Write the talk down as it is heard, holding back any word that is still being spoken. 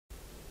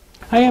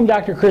I am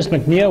Dr. Chris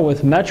McNeil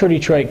with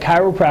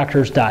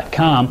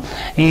MetroDetroitChiropractors.com,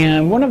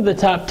 and one of the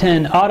top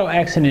 10 auto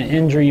accident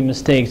injury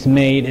mistakes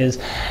made is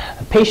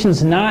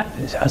patients not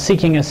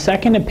seeking a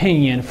second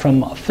opinion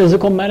from a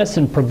physical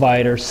medicine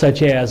provider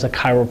such as a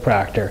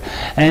chiropractor.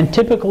 And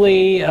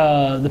typically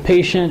the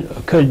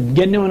patient could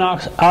get into an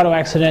auto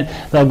accident,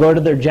 they'll go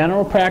to their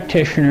general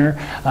practitioner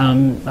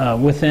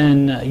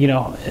within,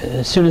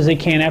 as soon as they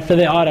can after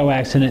the auto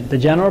accident. The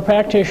general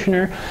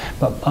practitioner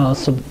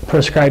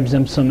prescribes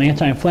them some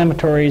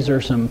anti-inflammatories or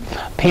some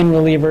pain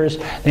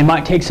relievers. They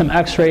might take some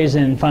x-rays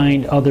and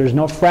find, oh, there's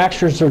no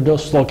fractures or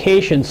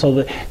dislocations, so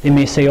that they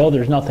may say, oh,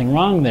 there's nothing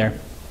wrong there.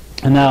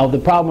 And now the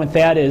problem with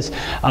that is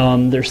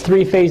there's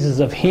three phases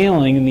of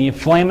healing: in the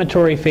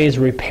inflammatory phase,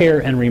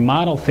 repair, and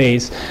remodel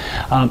phase.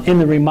 In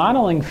the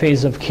remodeling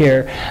phase of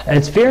care,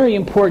 it's very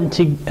important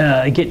to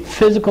get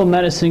physical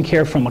medicine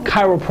care from a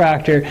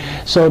chiropractor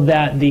so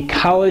that the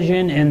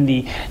collagen and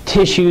the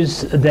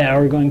tissues that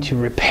are going to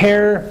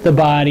repair the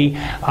body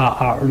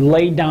are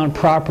laid down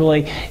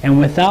properly. And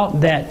without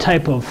that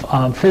type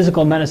of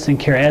physical medicine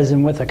care, as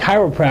in with a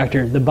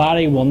chiropractor, the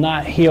body will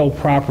not heal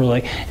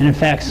properly. And in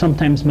fact,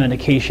 sometimes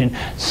medication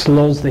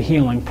slows the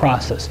healing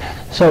process.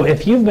 So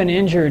if you've been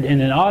injured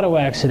in an auto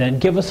accident,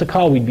 give us a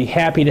call. We'd be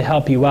happy to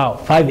help you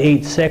out.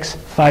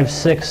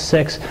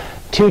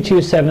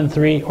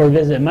 586-566-2273, or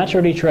visit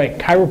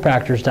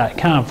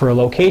MetroDetroitChiropractors.com for a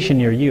location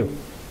near you.